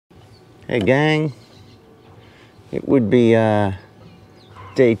Hey gang, it would be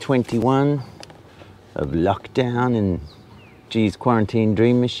day 21 of lockdown in G's quarantine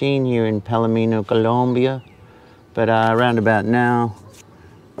dream machine here in Palomino, Colombia. But around about now,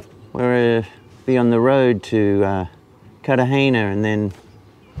 we'll be on the road to Cartagena and then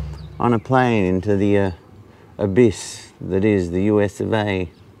on a plane into the abyss that is the US of A,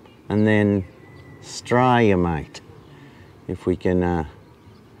 and then Australia, mate, if we can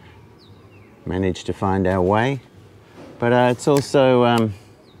manage to find our way. But it's also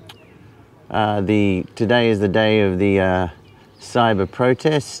today is the day of the cyber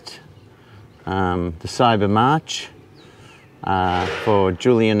protest, the cyber march for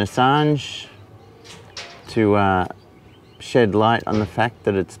Julian Assange, to shed light on the fact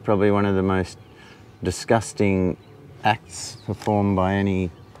that it's probably one of the most disgusting acts performed by any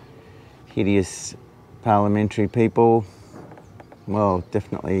hideous parliamentary people, well,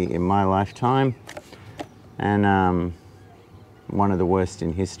 definitely in my lifetime, and one of the worst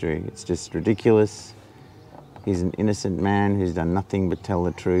in history. It's just ridiculous. He's an innocent man who's done nothing but tell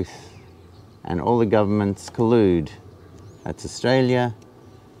the truth, and all the governments collude. That's Australia,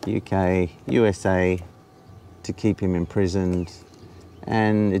 UK, USA, to keep him imprisoned,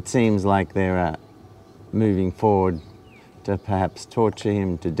 and it seems like they're moving forward to perhaps torture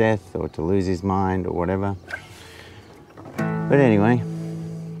him to death or to lose his mind or whatever. But anyway,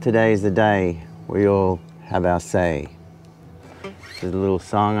 today is the day we all have our say. This is a little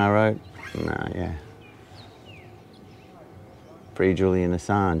song I wrote. Yeah. Free Julian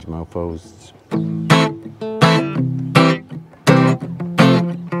Assange, mofos.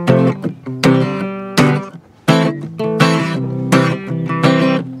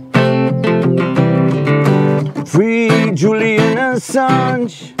 Free Julian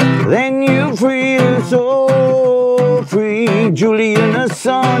Assange, then you free us all. Free Julian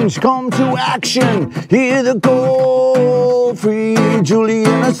Assange, come to action, hear the call. Free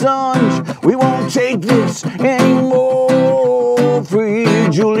Julian Assange, we won't take this anymore. Free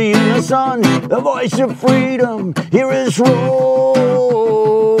Julian Assange, the voice of freedom, hear us roar.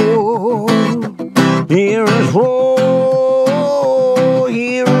 Hear us roar,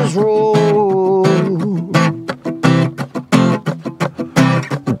 hear us roar.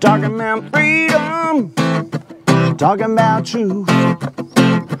 Talking about freedom, talking about truth,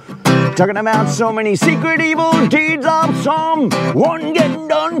 talking about so many secret evil deeds of someone getting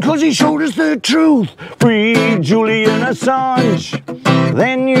done cause he showed us the truth. Free Julian Assange,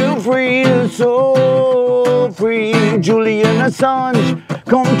 then you free us all. Free Julian Assange,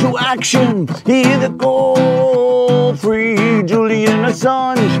 come to action, hear the call. Free Julian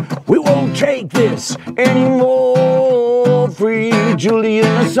Assange, we won't take this anymore. Free Julian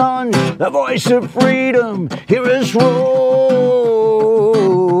Assange, the voice of freedom, hear us roar.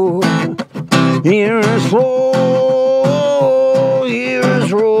 Hear us roar, hear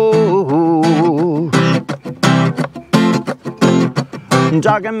us roar.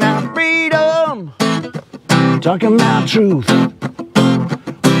 Talking about freedom, talking about truth,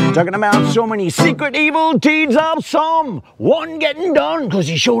 talking about so many secret evil deeds of someone getting done cause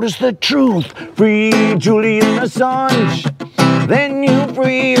he showed us the truth. Free Julian Assange, then you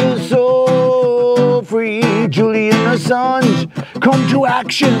free us all. Free Julian Assange, come to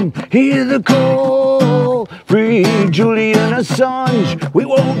action, hear the call. Free Julian Assange, we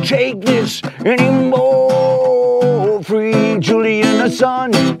won't take this anymore. Free Julian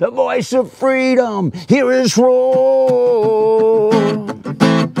Assange, the voice of freedom, hear us roar.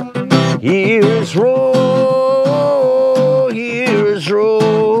 Hear us roar, hear us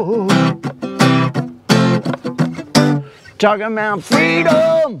roar. Talking about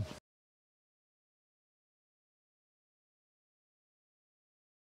freedom,